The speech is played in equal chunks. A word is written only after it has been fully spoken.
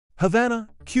Havana,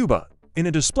 Cuba. In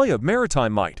a display of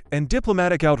maritime might and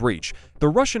diplomatic outreach, the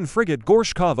Russian frigate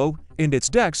Gorshkov opened its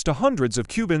decks to hundreds of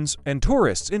Cubans and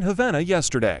tourists in Havana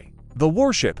yesterday. The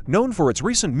warship, known for its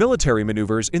recent military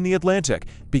maneuvers in the Atlantic,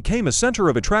 became a center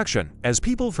of attraction as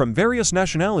people from various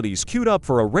nationalities queued up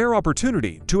for a rare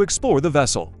opportunity to explore the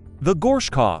vessel. The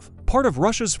Gorshkov, part of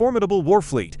Russia's formidable war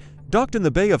fleet, docked in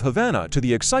the Bay of Havana to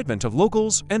the excitement of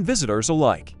locals and visitors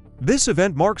alike. This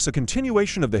event marks a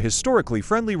continuation of the historically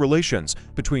friendly relations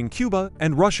between Cuba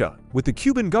and Russia, with the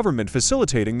Cuban government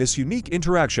facilitating this unique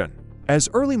interaction. As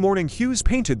early morning hues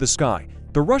painted the sky,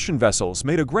 the Russian vessels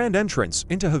made a grand entrance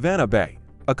into Havana Bay,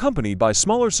 accompanied by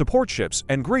smaller support ships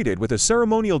and greeted with a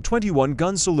ceremonial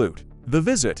 21-gun salute. The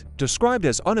visit, described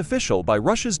as unofficial by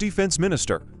Russia's defense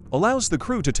minister, allows the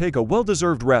crew to take a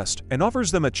well-deserved rest and offers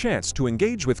them a chance to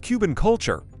engage with Cuban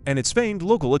culture and its famed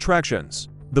local attractions.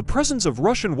 The presence of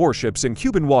Russian warships in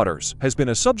Cuban waters has been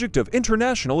a subject of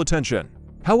international attention.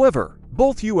 However,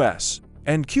 both U.S.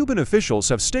 and Cuban officials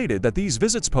have stated that these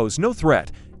visits pose no threat,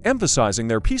 emphasizing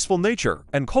their peaceful nature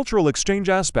and cultural exchange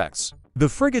aspects. The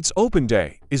frigate's open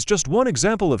day is just one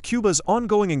example of Cuba's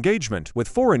ongoing engagement with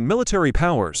foreign military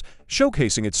powers,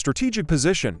 showcasing its strategic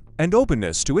position and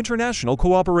openness to international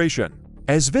cooperation.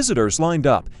 As visitors lined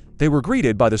up, they were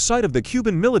greeted by the sight of the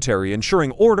Cuban military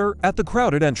ensuring order at the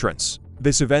crowded entrance.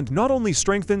 This event not only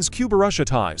strengthens Cuba-Russia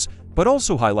ties, but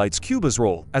also highlights Cuba's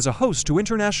role as a host to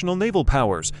international naval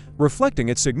powers, reflecting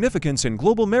its significance in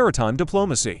global maritime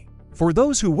diplomacy. For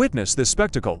those who witnessed this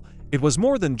spectacle, it was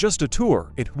more than just a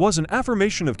tour, it was an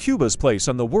affirmation of Cuba's place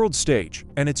on the world stage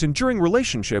and its enduring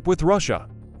relationship with Russia.